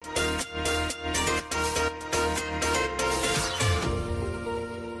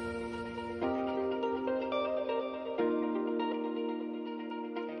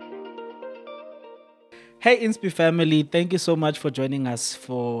Hey, Inspi family, thank you so much for joining us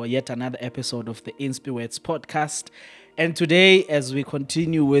for yet another episode of the Inspi Words podcast. And today, as we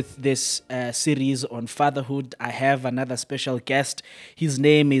continue with this series on fatherhood, I have another special guest. His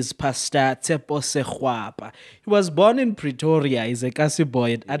name is Pastor Tshepo Segwapa. He was born in Pretoria. He's a Kasi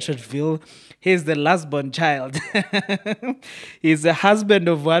boy at Atteridgeville. He's the last born child. He's a husband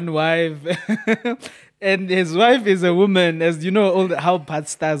of one wife. And his wife is a woman, as you know, how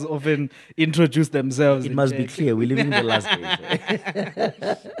pastors often introduce themselves. It in must be church. clear, we're living in the last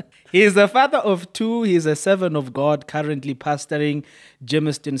days. He is a father of two. He is a servant of God, currently pastoring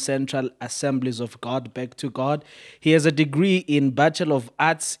Germiston Central Assemblies of God, back to God. He has a degree in Bachelor of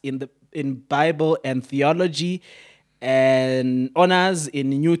Arts in Bible and Theology, and honors in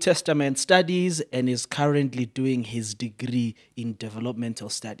New Testament studies, and is currently doing his degree in developmental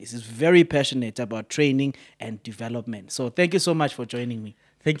studies. He's very passionate about training and development. So thank you so much for joining me.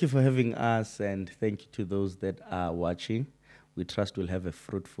 Thank you for having us, and thank you to those that are watching. We trust we'll have a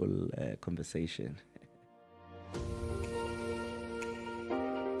fruitful conversation.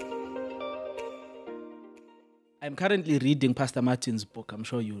 I'm currently reading Pastor Martin's book. I'm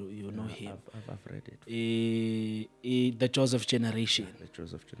sure you know him. I've read it. The Joseph Generation. The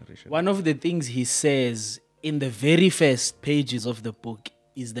Joseph Generation. One of the things he says in the very first pages of the book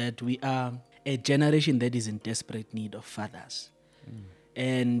is that we are a generation that is in desperate need of fathers.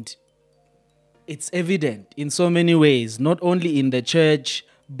 And it's evident in so many ways, not only in the church,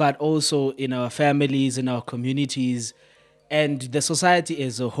 but also in our families, in our communities, and the society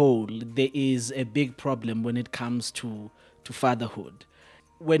as a whole. There is a big problem when it comes to fatherhood.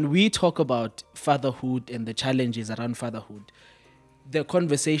 When we talk about fatherhood and the challenges around fatherhood, the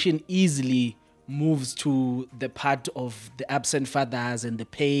conversation easily moves to the part of the absent fathers and the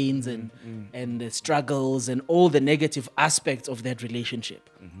pains and the struggles and all the negative aspects of that relationship.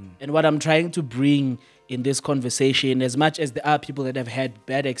 And what I'm trying to bring in this conversation, as much as there are people that have had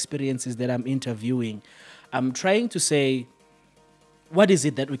bad experiences that I'm interviewing, I'm trying to say, what is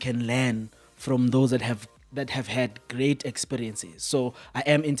it that we can learn from those that have had great experiences? So I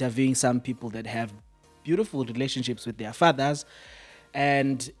am interviewing some people that have beautiful relationships with their fathers.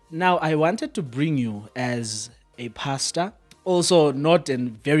 And now I wanted to bring you as a pastor, also not a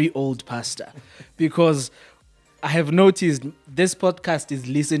very old pastor, because I have noticed this podcast is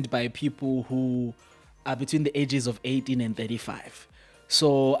listened by people who are between the ages of 18 and 35.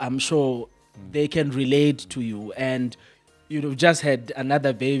 So I'm sure they can relate to you. And you've just had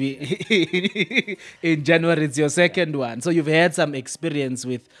another baby in January. It's your second one. So you've had some experience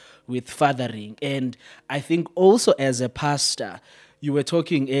with fathering. And I think also as a pastor, you were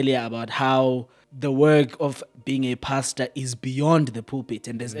talking earlier about how the work of being a pastor is beyond the pulpit,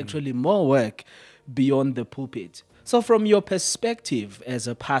 and there's actually more work beyond the pulpit. So from your perspective as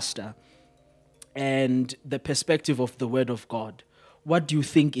a pastor and the perspective of the Word of God, what do you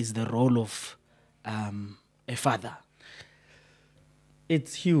think is the role of a father?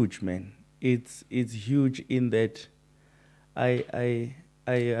 It's huge, man. It's huge in that I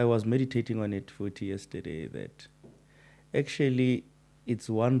was meditating on it 40 yesterday, that actually it's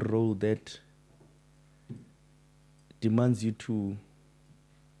one role that demands you to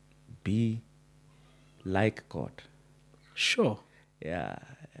be like God. Sure. Yeah,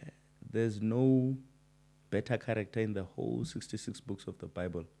 there's no better character in the whole 66 books of the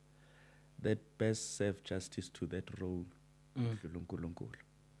Bible that best serve justice to that role.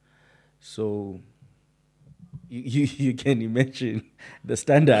 So you can imagine the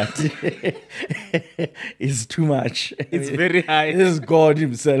standard is too much. It's very high. This is God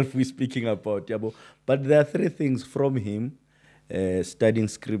himself we're speaking about. Yabo. But there are three things from him, studying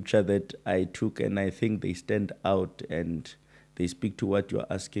scripture, that I took, and I think they stand out and they speak to what you're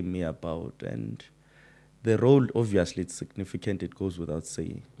asking me about. And the role, obviously, it's significant. It goes without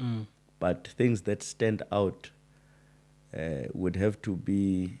saying. But things that stand out would have to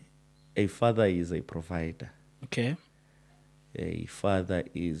be: a father is a provider. Okay. A father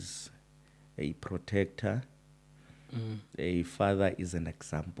is a protector. A father is an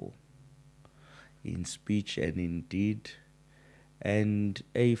example in speech and in deed. And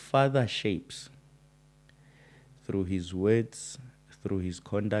a father shapes. Through his words, through his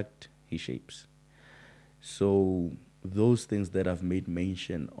conduct, he shapes. So those things that I've made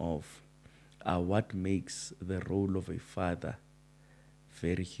mention of are what makes the role of a father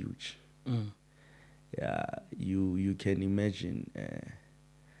very huge. Yeah, you can imagine.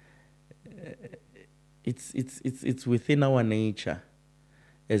 It's within our nature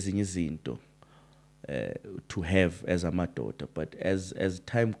as izinto to have as amadoda, but as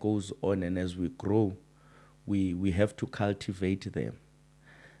time goes on and as we grow, we have to cultivate them.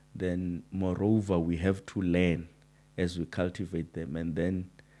 then moreover we have to learn as we cultivate them, and then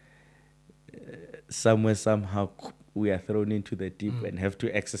somewhere somehow we are thrown into the deep and have to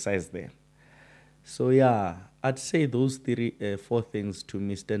exercise them. So yeah, I'd say those four things to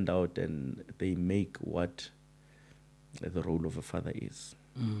me stand out, and they make what the role of a father is: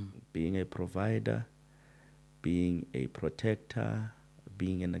 being a provider, being a protector,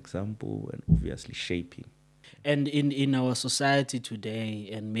 being an example, and obviously shaping. And in our society today,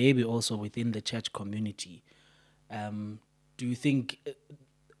 and maybe also within the church community, do you think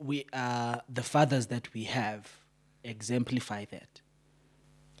we are the fathers that we have exemplify that?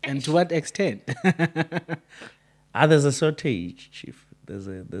 And to what extent? There's a shortage, Chief. There's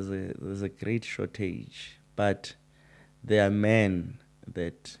a great shortage, but there are men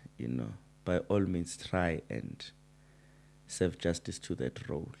that by all means try and serve justice to that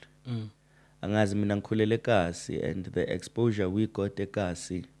role. Angazi mina ngikhulele eKasi, and the exposure we got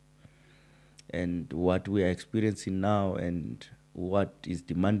eKasi and what we are experiencing now and what is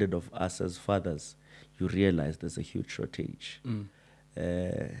demanded of us as fathers, you realize there's a huge shortage.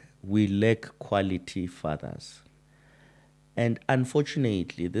 We lack quality fathers. And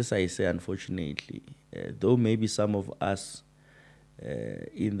unfortunately, this I say unfortunately, though maybe some of us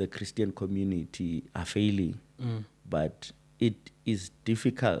in the Christian community are failing, but it is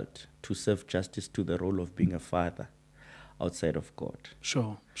difficult to serve justice to the role of being a father outside of God.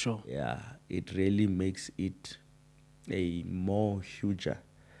 Sure. Yeah, it really makes it a more huger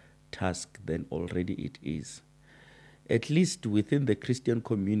task than already it is. At least within the Christian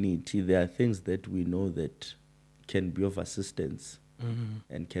community, there are things that we know that can be of assistance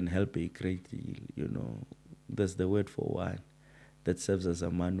and can help a great deal. There's the word for one that serves as a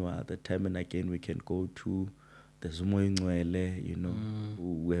manual that time and again we can go to. There's Moingwele,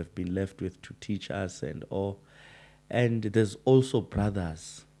 who we have been left with to teach us and all. And there's also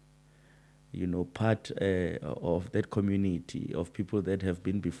brothers, part of that community of people that have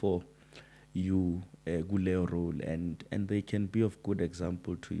been before you, Guleo role, and they can be of good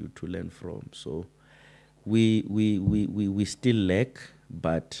example to you to learn from. So we still lack,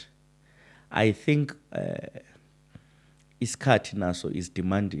 but I think iskhathi naso is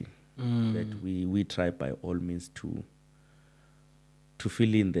demanding that we try by all means to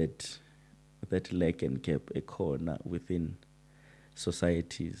fill in that lack and gap a corner within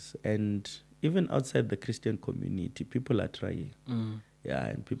societies, and even outside the Christian community, people are trying. Yeah,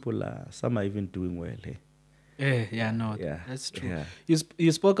 and some are even doing well. That's true. Yeah.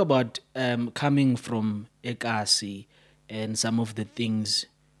 You spoke about coming from Ekasi and some of the things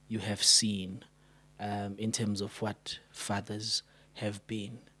you have seen in terms of what fathers have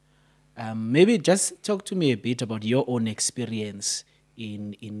been. Maybe just talk to me a bit about your own experience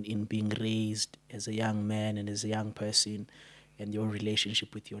in being raised as a young man and as a young person, and your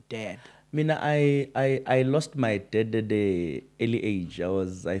relationship with your dad. I lost my dad at the early age.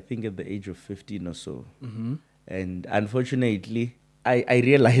 I think, at the age of 15 or so. And unfortunately, I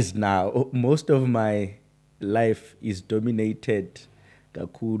realize now most of my life is dominated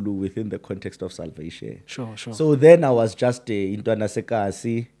kakulu within the context of salvation. Sure. So then I was just a Intwana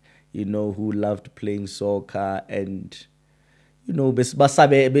Sekasi, who loved playing soccer, and we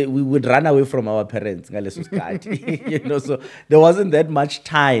would run away from our parents ngaleso sikhathi. So there wasn't that much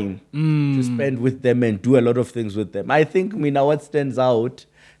time to spend with them and do a lot of things with them. I think what stands out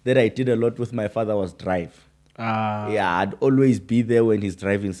that I did a lot with my father was drive. Yeah, I'd always be there when he's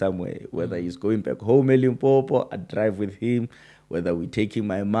driving somewhere, whether he's going back home Limpopo, I'd drive with him. Whether we're taking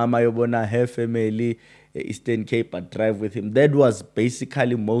my mama yobona, her family, Eastern Cape, I'd drive with him. That was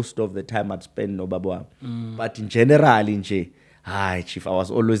basically most of the time I'd spend no baba. But in general, Chief, I was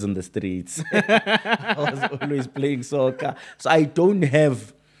always on the streets. I was always playing soccer. So I don't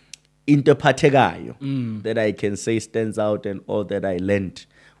have interpategayo that I can say stands out and all that I learned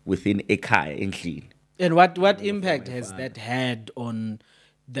within Ekaya in Clean. And what impact has that had on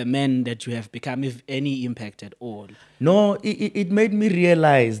the men that you have become, if any impact at all? No, it made me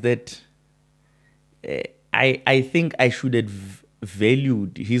realize that I think I should have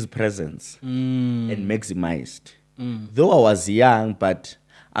valued his presence and maximized. Though I was young, but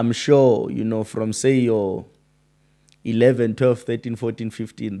I'm sure, from say your 11, 12, 13, 14,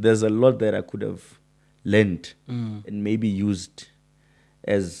 15, there's a lot that I could have learned and maybe used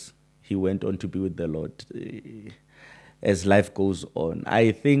as he went on to be with the Lord. As life goes on,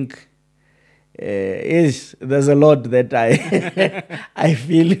 I think there's a lot that I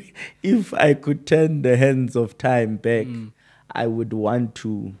feel if I could turn the hands of time back, I would want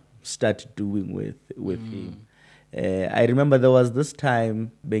to start doing with him. I remember there was this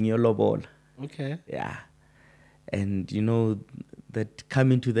time being your ball. Okay. Yeah. And that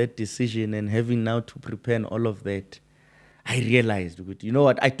coming to that decision and having now to prepare and all of that, I realized, you know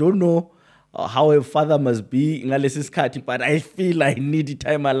what, I don't know how a father must be, ngalesi sikhathi, but I feel I need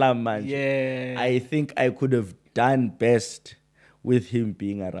time alarm manje. Yeah. I think I could have done best with him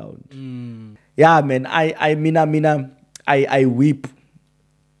being around. Yeah, man, I weep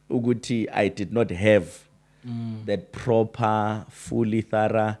ukuthi I did not have that proper, fully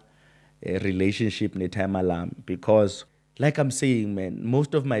thorough relationship ne time alarm, because like I'm saying, man,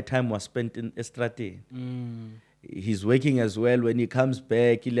 most of my time was spent in Estrate. He's working as well. When he comes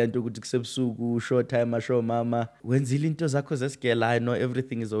back, ile nto ukuthi kusebusuku, show time, show mama, wenzile into zakho zesigela, I know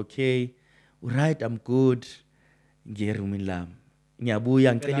everything is okay. Right, I'm good. Ngiye erumini lami.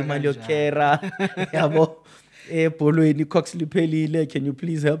 Ngiyabuya ngicela imali yokukhera. Yabo. Ebholweni cox liphelile. Can you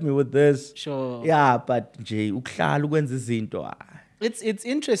please help me with this? Sure. Yeah, but nje ukuhlala ukwenza izinto. It's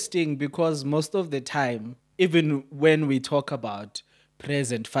interesting because most of the time, even when we talk about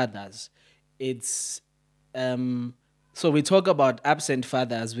present fathers, it's so we talk about absent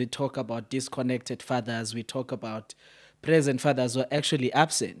fathers, we talk about disconnected fathers, we talk about present fathers who are actually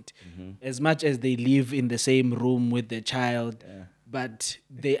absent, as much as they live in the same room with the child, but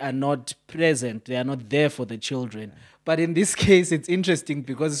they are not present, they are not there for the children. But in this case, it's interesting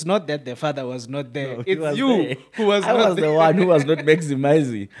because it's not that the father was not there. No, he it's was you there. who was I not was there. the one who was not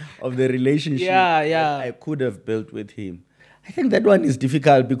maximizing of the relationship Yeah. that I could have built with him. I think that one is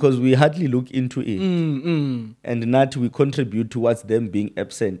difficult because we hardly look into it. And not we contribute towards them being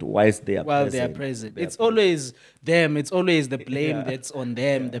absent whilst they are While present. they are present. It's always them. It's always the blame Yeah. that's on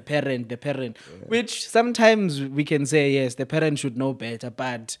them, the parent, which sometimes we can say, yes, the parent should know better.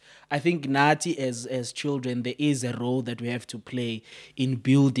 But I think Nati, as children, there is a role that we have to play in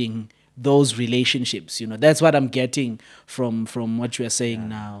building those relationships. You know, that's what I'm getting from what you are saying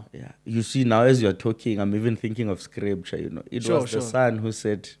now. Yeah. You see, now as you're talking, I'm even thinking of scripture, It Sure, was the sure. son who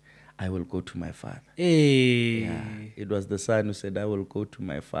said, I will go to my father. Hey. Yeah. It was the son who said, I will go to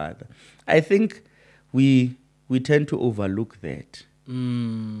my father. I think we tend to overlook that.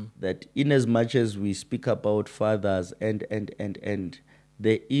 That in as much as we speak about fathers and,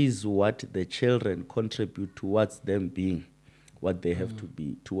 there is what the children contribute towards them being what they have to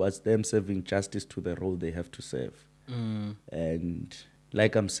be, towards them serving justice to the role they have to serve. And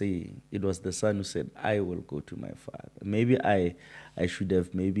like I'm saying, it was the son who said, I will go to my father. Maybe I should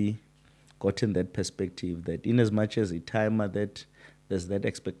have maybe gotten that perspective that in as much as a timer that there's that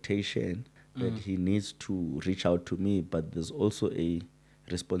expectation that he needs to reach out to me, but there's also a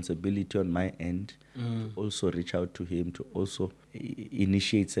responsibility on my end to also reach out to him, to also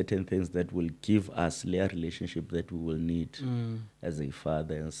initiate certain things that will give us a relationship that we will need as a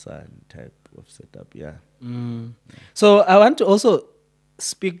father and son type of setup. Yeah. So I want to also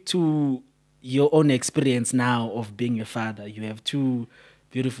speak to your own experience now of being a father. You have two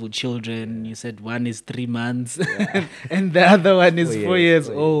beautiful children. You said one is 3 months and the other one is 4 years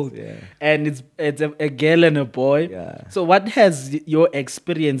old. Yeah. And it's a girl and a boy. Yeah. So what has your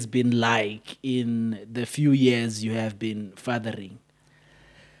experience been like in the few years you have been fathering?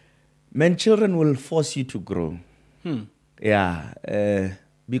 Man, children will force you to grow. Yeah.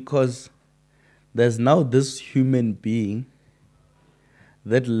 Because there's now this human being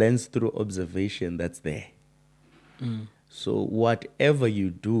that learns through observation that's there. So whatever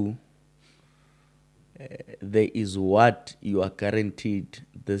you do, there is what you are guaranteed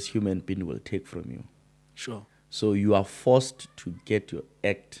this human being will take from you. Sure. So you are forced to get your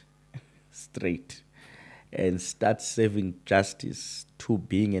act straight and start serving justice to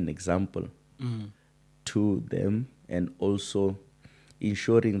being an example to them, and also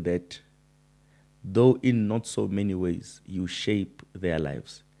ensuring that though in not so many ways you shape their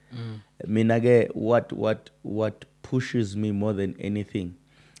lives. Minage, what pushes me more than anything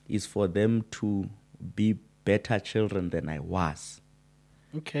is for them to be better children than I was.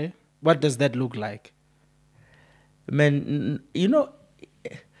 Okay. What does that look like? Man,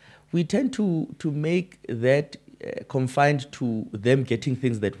 we tend to make that confined to them getting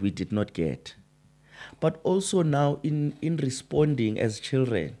things that we did not get. But also now in responding as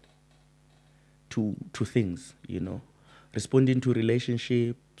children to things, responding to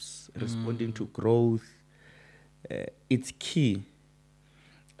relationships, responding to growth. It's key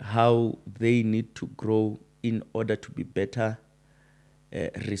how they need to grow in order to be better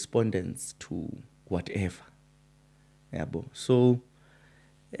respondents to whatever. Yeah, so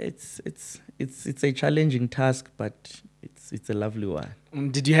it's a challenging task, but it's a lovely one.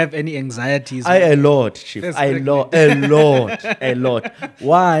 Did you have any anxieties? A lot, Chief. A lot.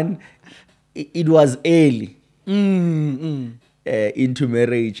 One, it was early. into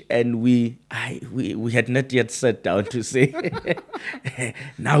marriage, and we had not yet sat down to say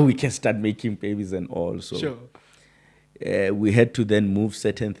now we can start making babies and all. So Sure. we had to then move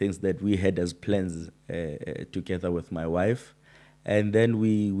certain things that we had as plans together with my wife, and then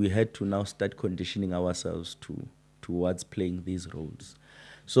we had to now start conditioning ourselves towards playing these roles.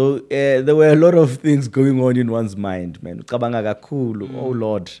 So there were a lot of things going on in one's mind, man. Ucabanga kakhulu, oh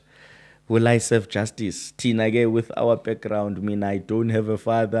Lord, will I serve justice? Tina, with our background, I don't have a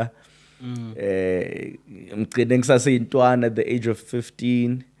father. Ngigcine ngisaseyintwana at the age of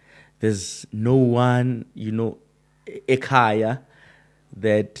 15. There's no one, ekhaya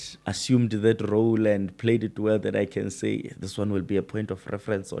that assumed that role and played it well, that I can say this one will be a point of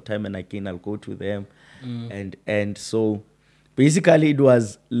reference, or time and again I'll go to them. And so basically it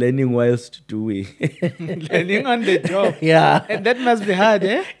was learning whilst doing. Learning on the job. Yeah. And that must be hard,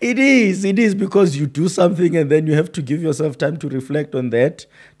 eh? It is because you do something and then you have to give yourself time to reflect on that,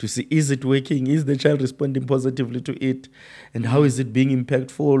 to see, is it working? Is the child responding positively to it? And how is it being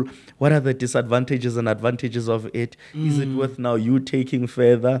impactful? What are the disadvantages and advantages of it? Is it worth now you taking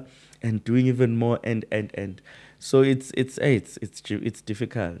further and doing even more? And so it's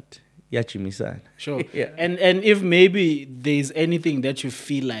difficult. Yeah, Chimisan. Sure. Yeah. And if maybe there's anything that you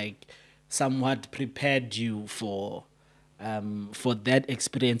feel like somewhat prepared you for that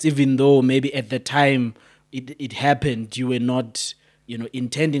experience, even though maybe at the time it happened, you were not,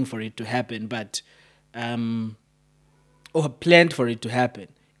 intending for it to happen, but or planned for it to happen.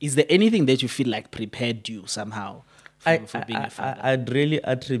 Is there anything that you feel like prepared you somehow for being a father? I'd really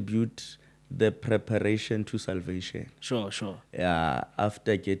attribute the preparation to salvation. Sure. Yeah,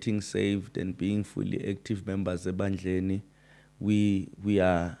 after getting saved and being fully active members of Bandleni, we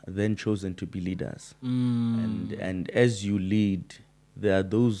are then chosen to be leaders. And as you lead, there are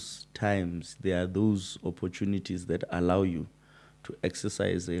those times, there are those opportunities that allow you to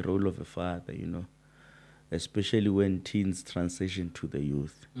exercise a role of a father, especially when teens transition to the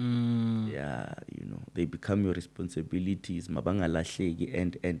youth. Yeah, they become your responsibilities,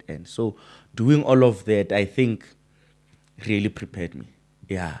 mabangalahleki, and so doing all of that, I think, really prepared me.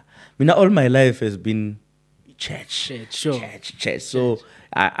 Yeah, all my life has been church. So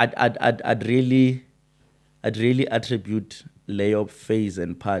I'd really attribute layup phase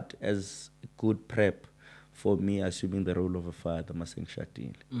and part as good prep for me assuming the role of a father, Maseng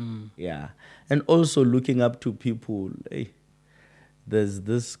Shatil. Yeah. And also looking up to people. Hey, there's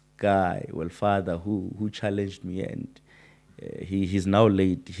this guy, father, who challenged me, and he's now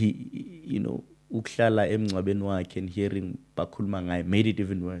late. He uklala emncwabeni wakhe and hearing bakhuluma ngaye made it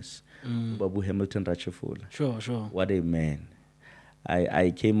even worse. Babu Hamilton Ratchefula. Sure. What a man.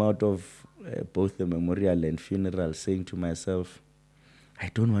 I came out of both the memorial and funeral saying to myself, I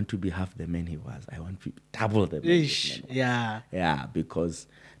don't want to be half the man he was. I want to be double the man. This man was. Yeah. Yeah, because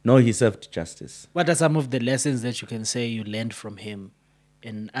he served justice. What are some of the lessons that you can say you learned from him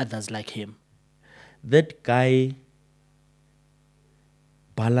and others like him? That guy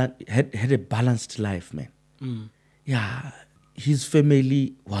had a balanced life, man. Yeah, his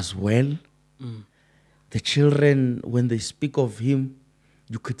family was well. The children, when they speak of him,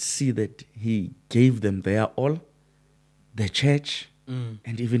 you could see that he gave them their all, the church,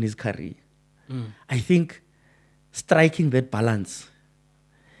 and even his career. I think striking that balance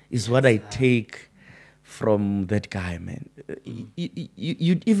is what I take from that guy, man.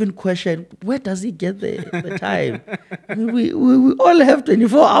 You'd even question, where does he get the time? we all have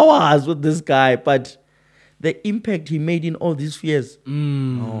 24 hours with this guy, but the impact he made in all these years, no,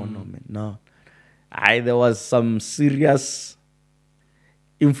 man, no. There was some serious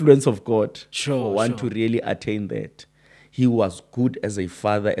influence of God for one to really attain that. He was good as a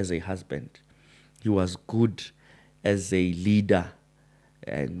father, as a husband. He was good as a leader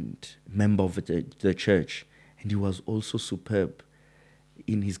and member of the church. And he was also superb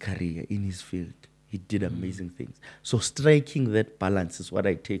in his career, in his field. He did amazing things. So striking that balance is what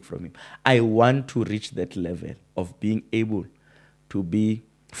I take from him. I want to reach that level of being able to be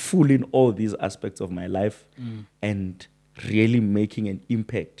full in all these aspects of my life and really making an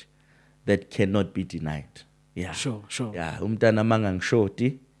impact that cannot be denied. Yeah. Sure. Yeah. Umntana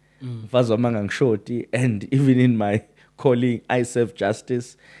mangangishoti, mfazi mangangishoti, and even in my calling, I serve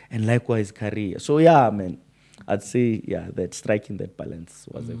justice and likewise career. So yeah, man, I'd say that striking that balance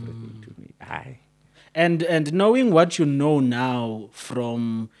was everything to me. Aye. And knowing what you know now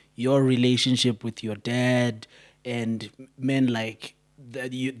from your relationship with your dad and men like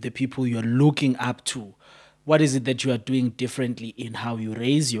the people you're looking up to, what is it that you are doing differently in how you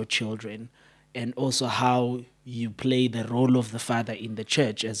raise your children and also how you play the role of the father in the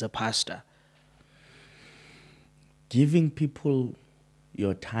church as a pastor? giving people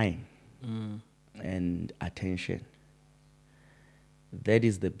your time and attention. That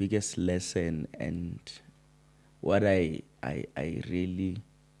is the biggest lesson, and what I really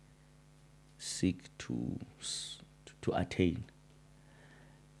seek to attain.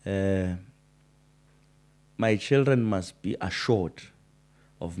 My children must be assured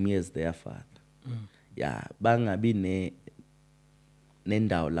of me as their father. Yeah, bangabi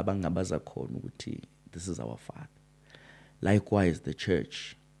nendawo la bangabaza khona ukuthi this is our father. Likewise, the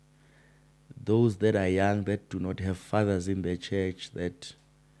church. Those that are young, that do not have fathers in the church, that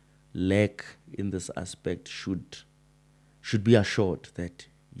lack in this aspect, should be assured that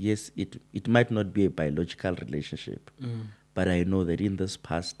yes, it might not be a biological relationship, but I know that in this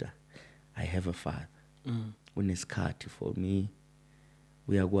pastor, I have a father. Unesikhathi for me,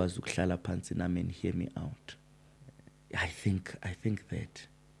 uyakwazi ukuhlala phansi nami and hear me out. I think that.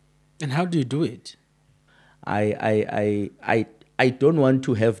 And how do you do it? I don't want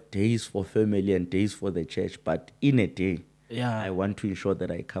to have days for family and days for the church, but in a day, Yeah. I want to ensure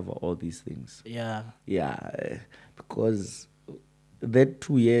that I cover all these things. Yeah. Yeah, because that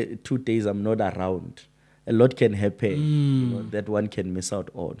 2 days I'm not around, a lot can happen. You know, that one can miss out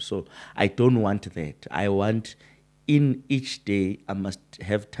on. So I don't want that. I want in each day I must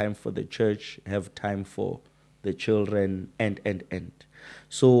have time for the church, have time for the children, and.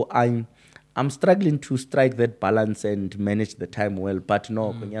 So I'm struggling to strike that balance and manage the time well, but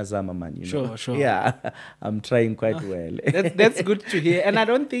no, kunyazama man, you know. Sure. Yeah, I'm trying quite well. That's good to hear. And I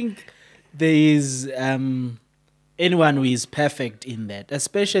don't think there is anyone who is perfect in that,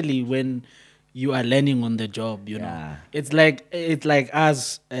 especially when you are learning on the job, you know. Yeah. It's like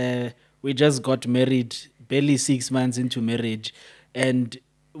us, we just got married barely 6 months into marriage, and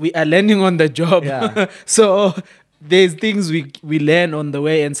we are learning on the job. Yeah. So there's things we learn on the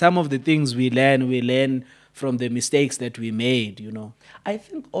way, and some of the things we learn from the mistakes that we made, you know. I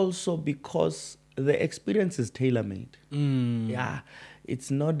think also because the experience is tailor-made. Yeah,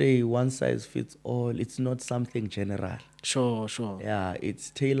 it's not a one-size-fits-all. It's not something general. Sure. Yeah,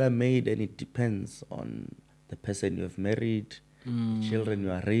 it's tailor-made, and it depends on the person you have married, the children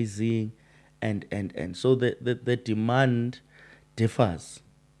you are raising, and so the demand differs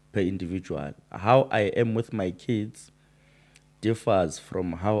per individual. How I am with my kids differs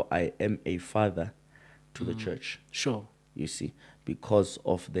from how I am a father to the church. Sure. You see, because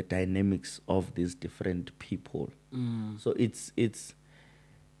of the dynamics of these different people. So it's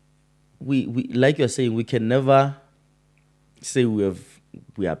we like you're saying, we can never say we've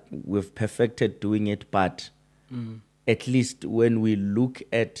perfected doing it, but at least when we look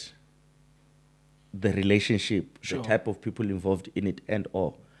at the relationship, Sure. the type of people involved in it, and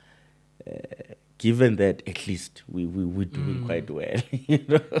all, given that, at least we're doing quite well. You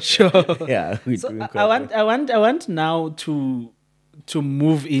know? Sure. Yeah, we're So doing I quite want, well. I want now to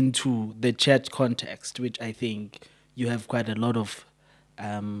move into the church context, which I think you have quite a lot of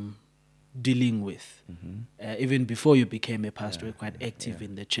dealing with. Even before you became a pastor, you were quite active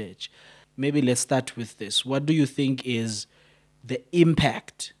in the church. Maybe let's start with this. What do you think is the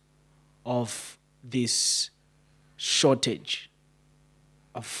impact of this shortage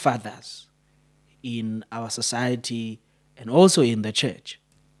of fathers in our society and also in the church?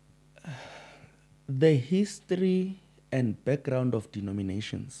 The history and background of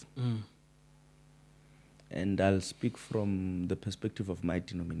denominations, and I'll speak from the perspective of my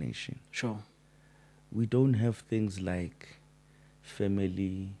denomination. Sure. We don't have things like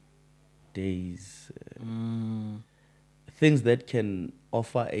family days, things that can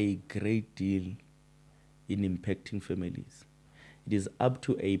offer a great deal in impacting families. It is up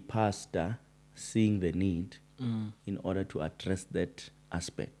to a pastor seeing the need in order to address that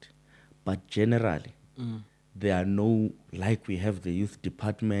aspect. But generally, there are no, like we have the youth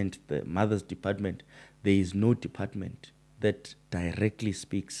department, the mothers department, there is no department that directly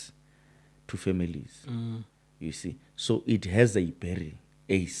speaks to families. You see, so it has a bearing,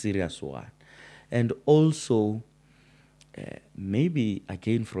 a serious one. And also, maybe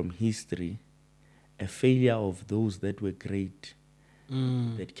again from history, a failure of those that were great,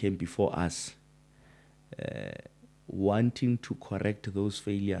 that came before us, wanting to correct those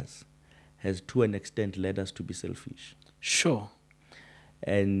failures has to an extent led us to be selfish. Sure.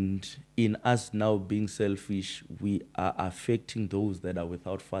 And in us now being selfish, we are affecting those that are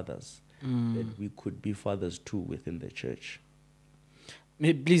without fathers, that we could be fathers too within the church.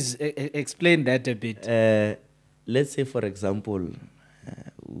 Please explain that a bit. Let's say, for example,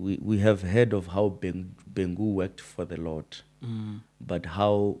 we have heard of how Bengu worked for the Lord, but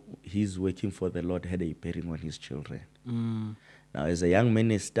how his working for the Lord had a bearing on his children. Now, as a young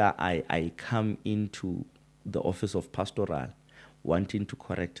minister, I come into the office of pastoral wanting to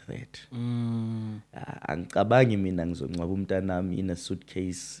correct that. Angicabangi mina ngizongcwaba umntanami in a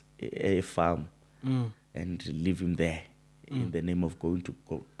suitcase farm and leave him there in the name of going to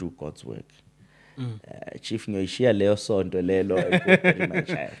go do God's work. Chief ngiyoyishiya leyo sonto lelo and go bury my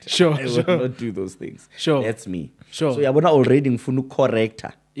child. Sure, I would sure. not do those things. Sure. That's me. Sure. So yabona already ngifuna correct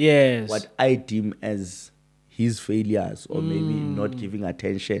her. Yes. What I deem as his failures or maybe not giving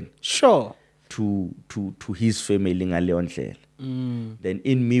attention Sure. to his family ngaleyo ndlela. Then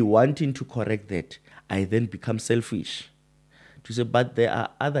in me wanting to correct that, I then become selfish. To say, but there are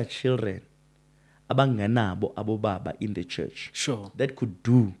other children abanganabo abobaba in the church. Sure. That could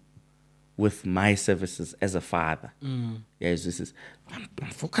do with my services as a father. Yes, this is I'm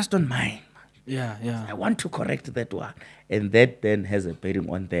focused on mine. Yeah, yeah. I want to correct that one. And that then has a bearing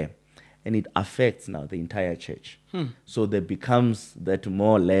on them. And it affects now the entire church. So there becomes that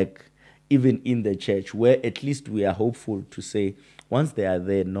more like, even in the church, where at least we are hopeful to say, once they are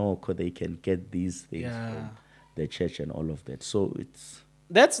there, they can get these things from the church and all of that. So it's...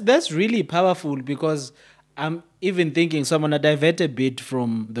 That's really powerful, because I'm even thinking, so I'm going to divert a bit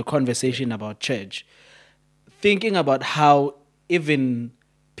from the conversation about church, thinking about how even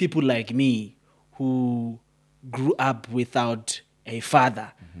people like me who grew up without a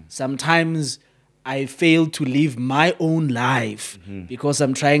father, sometimes I fail to live my own life because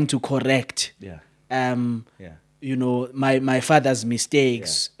I'm trying to correct you know, my father's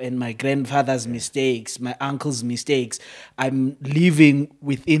mistakes and my grandfather's mistakes, my uncle's mistakes. I'm living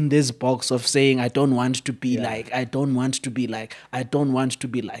within this box of saying, I don't want to be like, I don't want to be like, I don't want to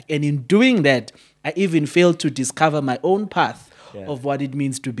be like. And in doing that, I even fail to discover my own path of what it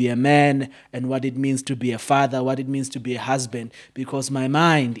means to be a man and what it means to be a father, what it means to be a husband, because my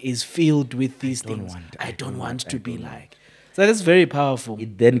mind is filled with these things. I don't want to be like. So that's very powerful.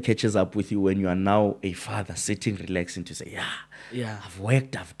 It then catches up with you when you are now a father sitting, relaxing to say, I've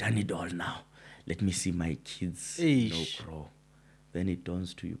worked, I've done it all now. Let me see my kids grow. Then it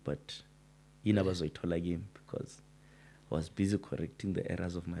dawns to you, but you never saw it all again because I was busy correcting the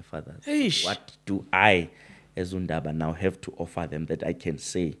errors of my fathers. What do I, as Undaba, now have to offer them that I can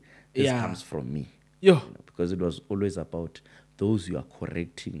say this comes from me? You know, because it was always about those you are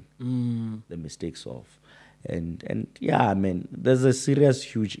correcting the mistakes of. And yeah, I mean, there's a serious,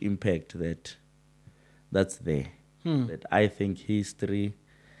 huge impact that's there. That I think history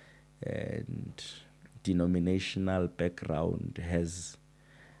and denominational background has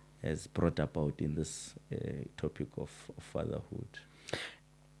brought about in this topic of fatherhood.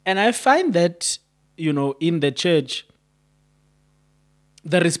 And I find that, you know, in the church,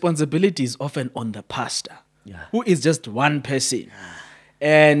 the responsibility is often on the pastor, who is just one person.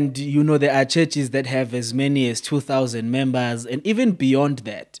 And, you know, there are churches that have as many as 2,000 members and even beyond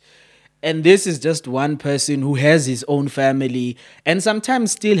that. And this is just one person who has his own family and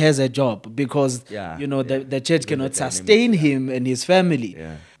sometimes still has a job because, the church cannot sustain him and his family.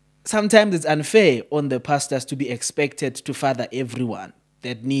 Sometimes it's unfair on the pastors to be expected to father everyone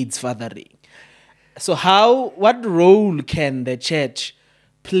that needs fathering. So what role can the church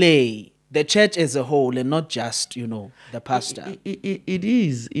play? The church as a whole and not just, the pastor. It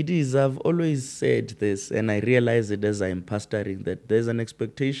is. I've always said this, and I realize it as I'm pastoring, that there's an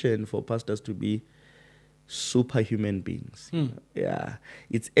expectation for pastors to be superhuman beings. Yeah.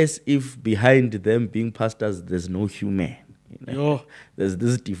 It's as if behind them being pastors, there's no human. There's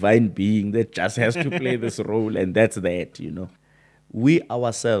this divine being that just has to play this role, and that's that, We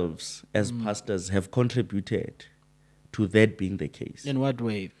ourselves, as pastors, have contributed to that being the case. In what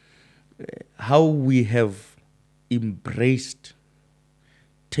way? How we have embraced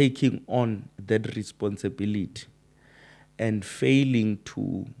taking on that responsibility and failing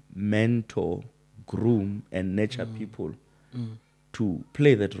to mentor, groom, and nurture people to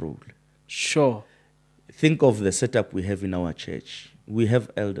play that role. Sure. Think of the setup we have in our church. We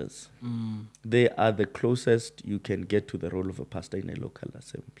have elders. They are the closest you can get to the role of a pastor in a local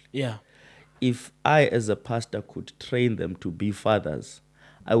assembly. Yeah. If I, as a pastor, could train them to be fathers,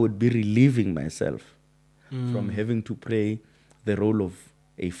 I would be relieving myself from having to play the role of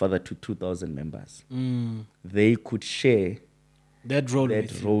a father to 2,000 members. They could share that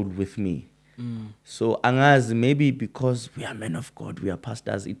role with me. So, angazi, maybe because we are men of God, we are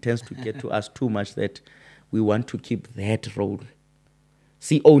pastors, it tends to get to us too much that we want to keep that role.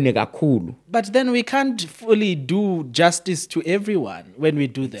 But then we can't fully do justice to everyone when we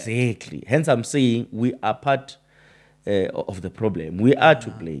do that. Exactly. Hence, I'm saying we are part of the problem. We are to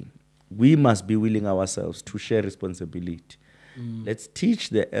blame. We must be willing ourselves to share responsibility. Let's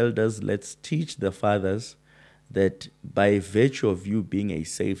teach the elders, let's teach the fathers that by virtue of you being a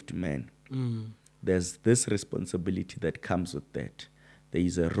saved man, there's this responsibility that comes with that. There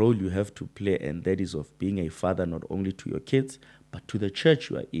is a role you have to play, and that is of being a father not only to your kids, but to the church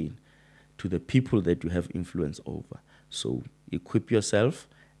you are in, to the people that you have influence over. So equip yourself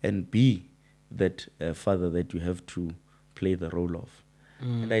and be that father that you have to play the role of.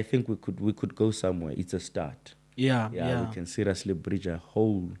 And I think we could go somewhere. It's a start. Yeah, Yeah, we can seriously bridge a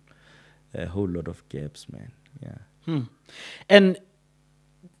whole lot of gaps, man. Yeah. And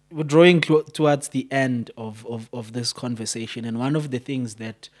we're drawing towards the end of this conversation. And one of the things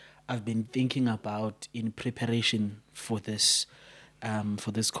that I've been thinking about in preparation for this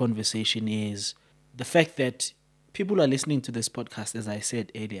conversation is the fact that people are listening to this podcast, as I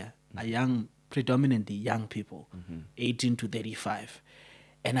said earlier, are young, predominantly young people, 18 to 35.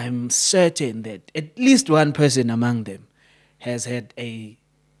 And I'm certain that at least one person among them has had a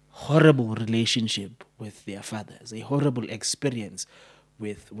horrible relationship with their fathers, a horrible experience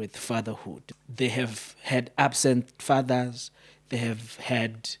with fatherhood. They have had absent fathers. They have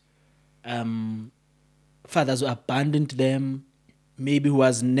had fathers who abandoned them, maybe who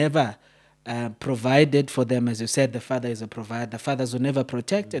has never provided for them. As you said, the father is a provider. Fathers who never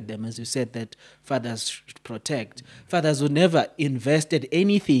protected them, as you said, that fathers should protect. Fathers who never invested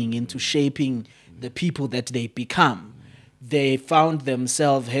anything into shaping the people that they become. They found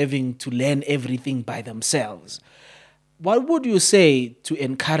themselves having to learn everything by themselves. What would you say to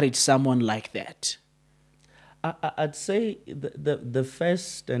encourage someone like that? I'd say the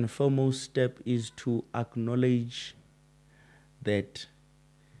first and foremost step is to acknowledge that,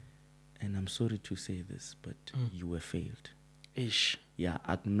 and I'm sorry to say this, but you were failed. Ish. Yeah,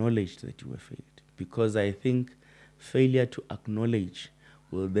 acknowledge that you were failed. Because I think failure to acknowledge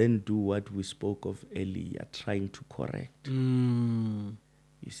will then do what we spoke of earlier, trying to correct. You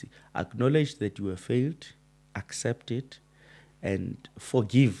see, acknowledge that you were failed, accept it, and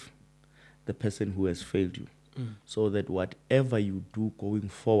forgive the person who has failed you. So that whatever you do going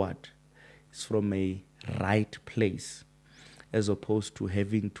forward is from a right place, as opposed to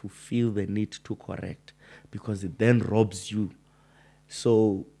having to feel the need to correct, because it then robs you.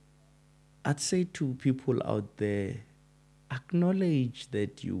 So I'd say to people out there, acknowledge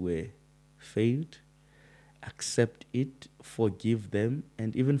that you were failed, accept it, forgive them,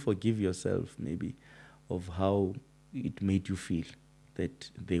 and even forgive yourself maybe of how it made you feel that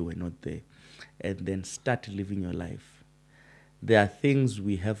they were not there, and then start living your life. There are things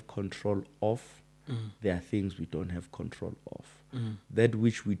we have control of, there are things we don't have control of. That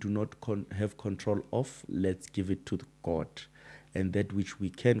which we do not have control of, let's give it to God. And that which we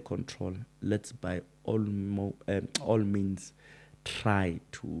can control, let's by all means try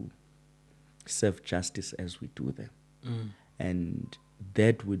to serve justice as we do them. And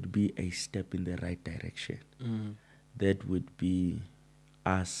that would be a step in the right direction. That would be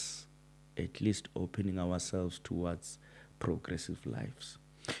us at least opening ourselves towards progressive lives.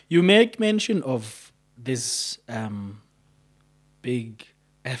 You make mention of this big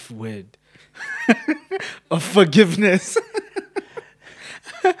F word of forgiveness.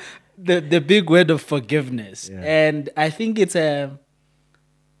 the big word of forgiveness. Yeah. And I think it's not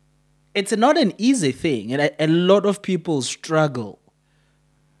an easy thing. And a lot of people struggle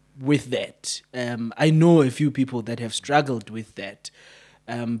with that. I know a few people that have struggled with that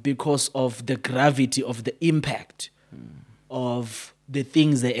because of the gravity of the impact of the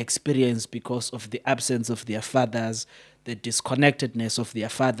things they experience because of the absence of their fathers, the disconnectedness of their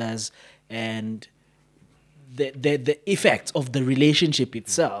fathers, and the effects of the relationship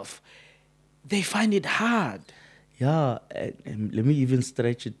itself. They find it hard. Yeah, and let me even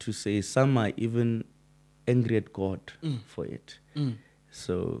stretch it to say some are even angry at God for it.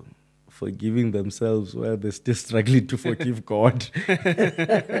 So forgiving themselves while they're still struggling to forgive God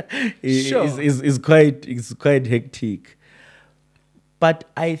Sure. is quite hectic. But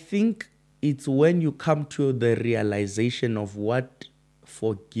I think it's when you come to the realization of what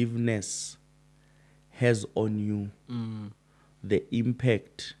forgiveness has on you, the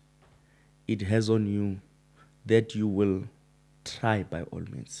impact it has on you, that you will try by all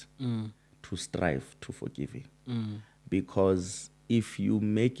means to strive to forgiving. Because if you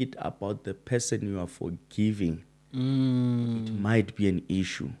make it about the person you are forgiving, it might be an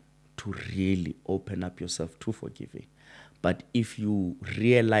issue to really open up yourself to forgiving. But if you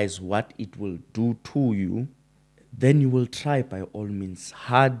realize what it will do to you, then you will try by all means.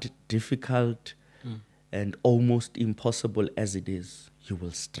 Hard, difficult, and almost impossible as it is, you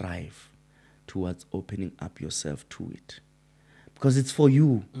will strive towards opening up yourself to it. Because it's for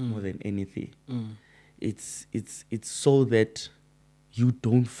you more than anything. It's so that you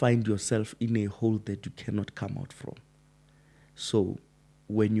don't find yourself in a hole that you cannot come out from. So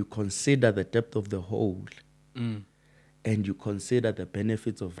when you consider the depth of the hole and you consider the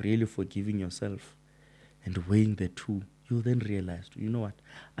benefits of really forgiving yourself and weighing the two, you then realize, you know what,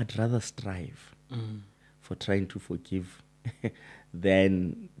 I'd rather strive for trying to forgive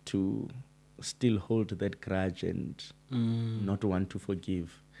than to still hold that grudge and not want to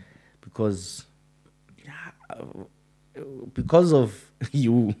forgive. Because of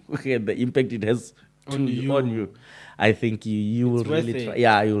you, the impact it has On you. on you, I think you will It's worth really it. try.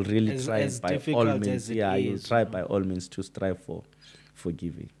 Yeah, you'll really As- try as by all difficult means. as it Yeah, you'll is, try you know. by all means to strive for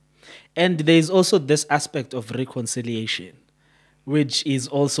forgiving. And there's also this aspect of reconciliation, which is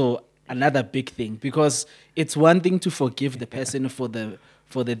also another big thing, because it's one thing to forgive the person for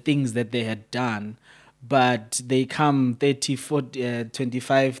the things that they had done, but they come 30, 40,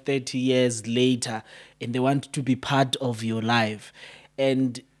 25, 30 years later and they want to be part of your life.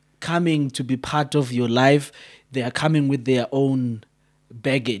 And coming to be part of your life, they are coming with their own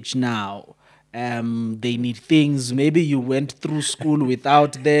baggage now. They need things. Maybe you went through school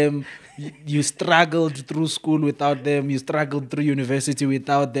without them. You struggled through school without them. You struggled through university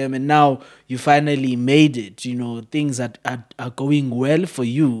without them. And now you finally made it. You know, things are going well for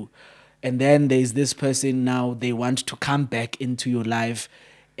you. And then there's this person now, they want to come back into your life.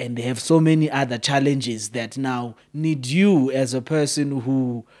 And they have so many other challenges that now need you as a person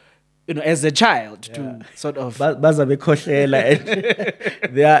who, you know, as a child to sort of Baza bekhohlela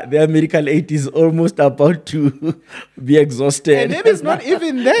and their medical aid is almost about to be exhausted. and maybe it's not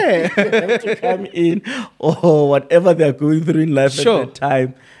even there. They have to come in or whatever they're going through in life Sure. at that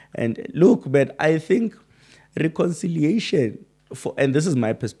time. And look, man, I think reconciliation, and this is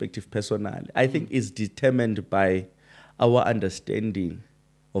my perspective personally, I think is determined by our understanding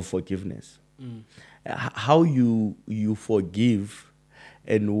of forgiveness. How you forgive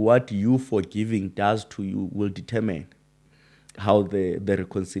and what you forgiving does to you will determine how the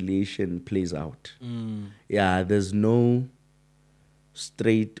reconciliation plays out. Yeah, there's no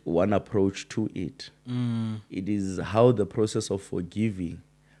straight one approach to it. It is how the process of forgiving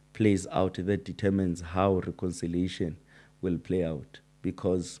plays out that determines how reconciliation will play out.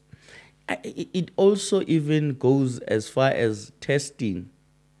 Because it also even goes as far as testing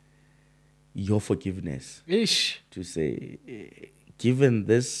your forgiveness. Ish. To say, given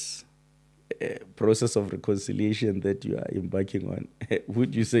this process of reconciliation that you are embarking on,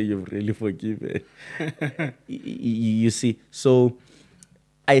 would you say you've really forgiven? You see, so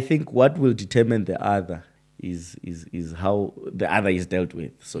I think what will determine the other is how the other is dealt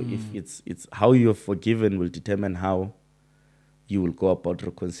with. So if it's how you're forgiven will determine how you will go about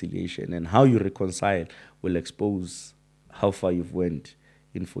reconciliation, and how you reconcile will expose how far you've went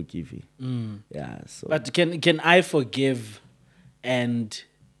in forgiving. Yeah. So But can I forgive and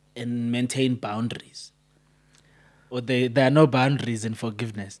maintain boundaries? Or there are no boundaries in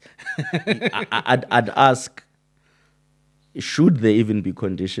forgiveness? I'd ask, should there even be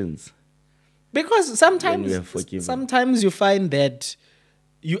conditions? Because When you have forgiven. sometimes you find that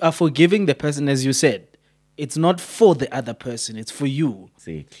you are forgiving the person, as you said. It's not for the other person, it's for you.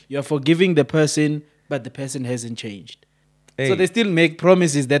 Exactly. You are forgiving the person, but the person hasn't changed. So Hey. they still make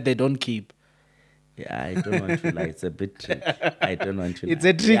promises that they don't keep. Yeah, I don't want to lie. It's a bit tricky. I don't want to It's lie.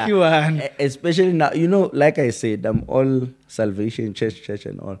 a tricky one. Especially now, like I said, I'm all salvation, church,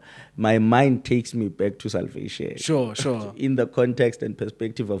 and all. My mind takes me back to salvation. Sure. In the context and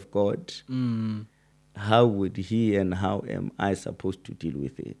perspective of God, how would He and how am I supposed to deal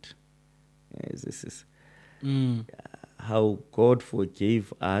with it? Yes, this is how God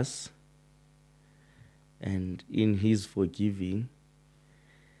forgave us, and in His forgiving,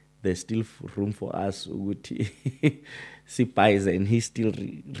 there's still room for us ukuthi sibuys, and He still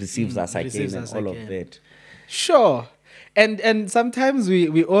receives us again receives and us all again. of that. Sure. And sometimes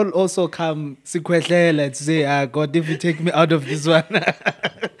we all also come sikhwehlela to say, God, if you take me out of this one,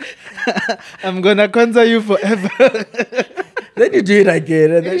 I'm gonna conquer you forever. Then you do it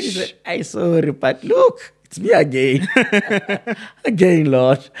again, and then you say, "I sorry, but look, it's me again, again,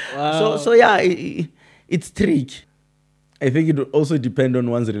 Lord." Wow. So yeah, it's tricky. I think it will also depend on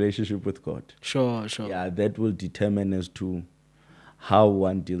one's relationship with God. Sure. Yeah, that will determine as to how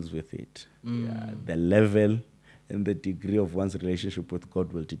one deals with it. Yeah, the level and the degree of one's relationship with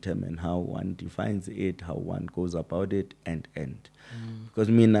God will determine how one defines it, how one goes about it, and. Because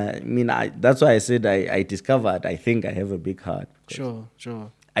that's why I said I discovered, I think I have a big heart. Sure.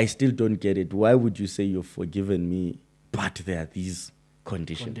 I still don't get it. Why would you say you've forgiven me, but there are these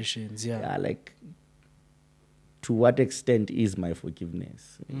conditions? Yeah. Like, to what extent is my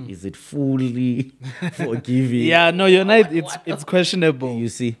forgiveness? Is it fully forgiving? Yeah, no, you're right. It's questionable. You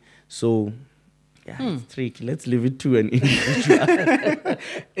see, so Yeah, it's tricky. Let's leave it to an individual.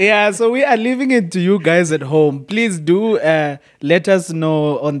 Yeah, so we are leaving it to you guys at home. Please do let us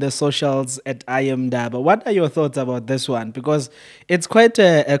know on the socials at I am Daba. What are your thoughts about this one? Because it's quite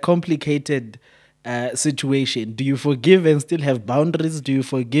a complicated situation. Do you forgive and still have boundaries? Do you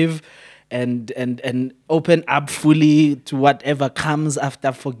forgive and open up fully to whatever comes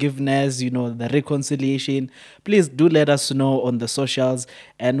after forgiveness, the reconciliation? Please do let us know on the socials,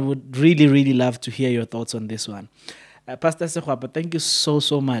 and would really, really love to hear your thoughts on this one. Pastor Segwapa, thank you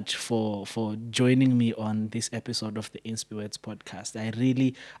so much for joining me on this episode of the Inspireds podcast. I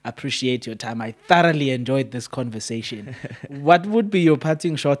really appreciate your time. I thoroughly enjoyed this conversation. What would be your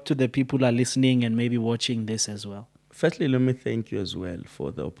parting shot to the people who are listening and maybe watching this as well? Firstly, let me thank you as well for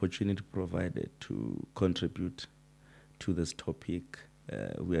the opportunity provided to contribute to this topic.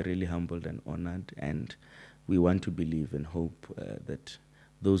 We are really humbled and honored, and we want to believe and hope that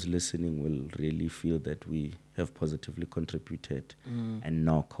those listening will really feel that we have positively contributed and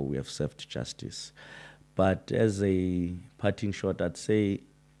knock or we have served justice. But as a parting shot, I'd say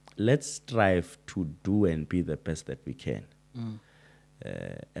let's strive to do and be the best that we can.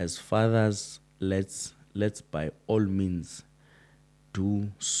 As fathers, let's by all means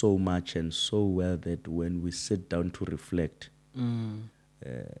do so much and so well that when we sit down to reflect,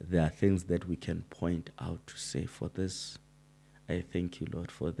 there are things that we can point out to say, for this, I thank you,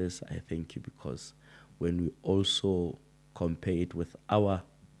 Lord. For this, I thank you, because when we also compare it with our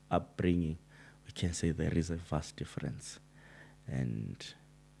upbringing, we can say there is a vast difference. And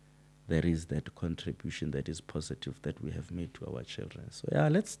there is that contribution that is positive that we have made to our children. So yeah,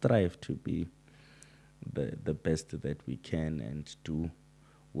 let's strive to be the best that we can and do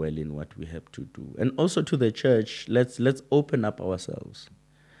well in what we have to do. And also to the church, let's open up ourselves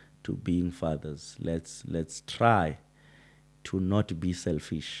to being fathers. Let's try to not be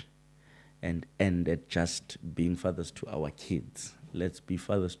selfish and end at just being fathers to our kids. Let's be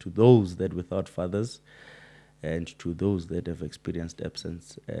fathers to those that without fathers, and to those that have experienced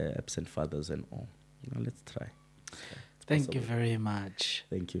absent fathers and all. Let's try. Thank you very much.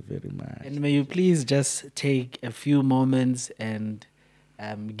 Thank you very much. And may you please just take a few moments and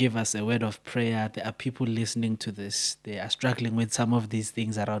give us a word of prayer. There are people listening to this. They are struggling with some of these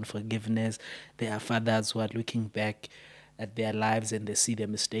things around forgiveness. There are fathers who are looking back at their lives and they see the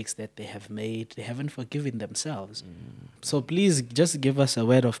mistakes that they have made. They haven't forgiven themselves. So please just give us a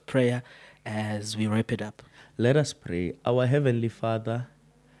word of prayer as we wrap it up. Let us pray. Our Heavenly Father,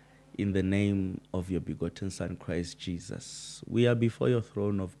 in the name of your begotten Son, Christ Jesus, we are before your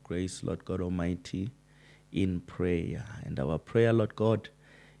throne of grace, Lord God Almighty, in prayer. And our prayer, Lord God,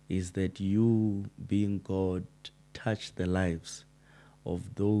 is that you, being God, touch the lives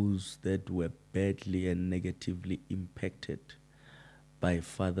of those that were badly and negatively impacted by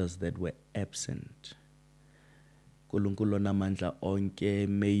fathers that were absent. Nkulunkulu namandla onke,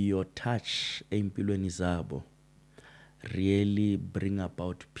 may your touch empilweni zabo really bring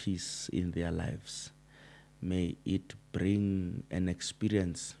about peace in their lives. May it bring an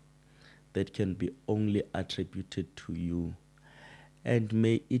experience that can be only attributed to you. And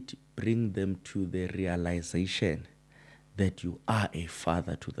may it bring them to the realization that you are a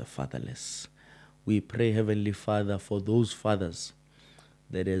father to the fatherless. We pray, Heavenly Father, for those fathers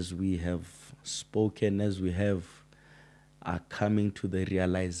that as we have spoken, as we have, are coming to the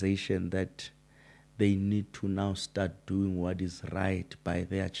realization that they need to now start doing what is right by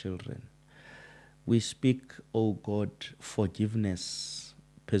their children. We speak, oh God, forgiveness.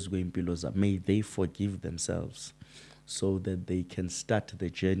 May they forgive themselves so that they can start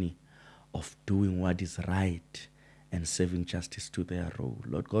the journey of doing what is right and serving justice to their role.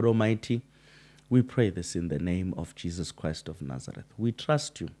 Lord God Almighty, we pray this in the name of Jesus Christ of Nazareth. We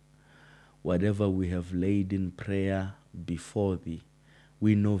trust you. Whatever we have laid in prayer before thee,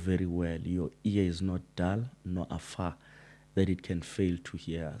 we know very well your ear is not dull nor afar that it can fail to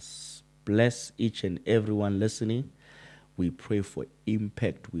hear us. Bless each and everyone listening. We pray for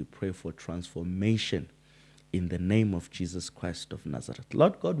impact. We pray for transformation in the name of Jesus Christ of Nazareth.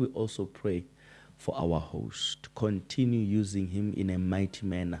 Lord God, we also pray for our host. Continue using him in a mighty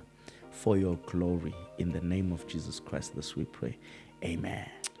manner for your glory. In the name of Jesus Christ, this we pray. Amen.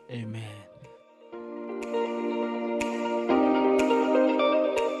 Amen.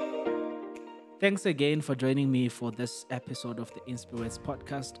 Thanks again for joining me for this episode of the Inspireds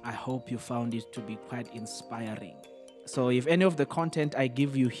podcast. I hope you found it to be quite inspiring. So if any of the content I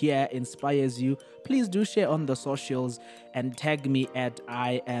give you here inspires you, please do share on the socials and tag me at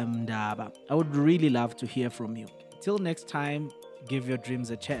I am Daba. I would really love to hear from you. Till next time, give your dreams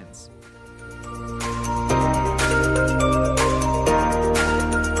a chance.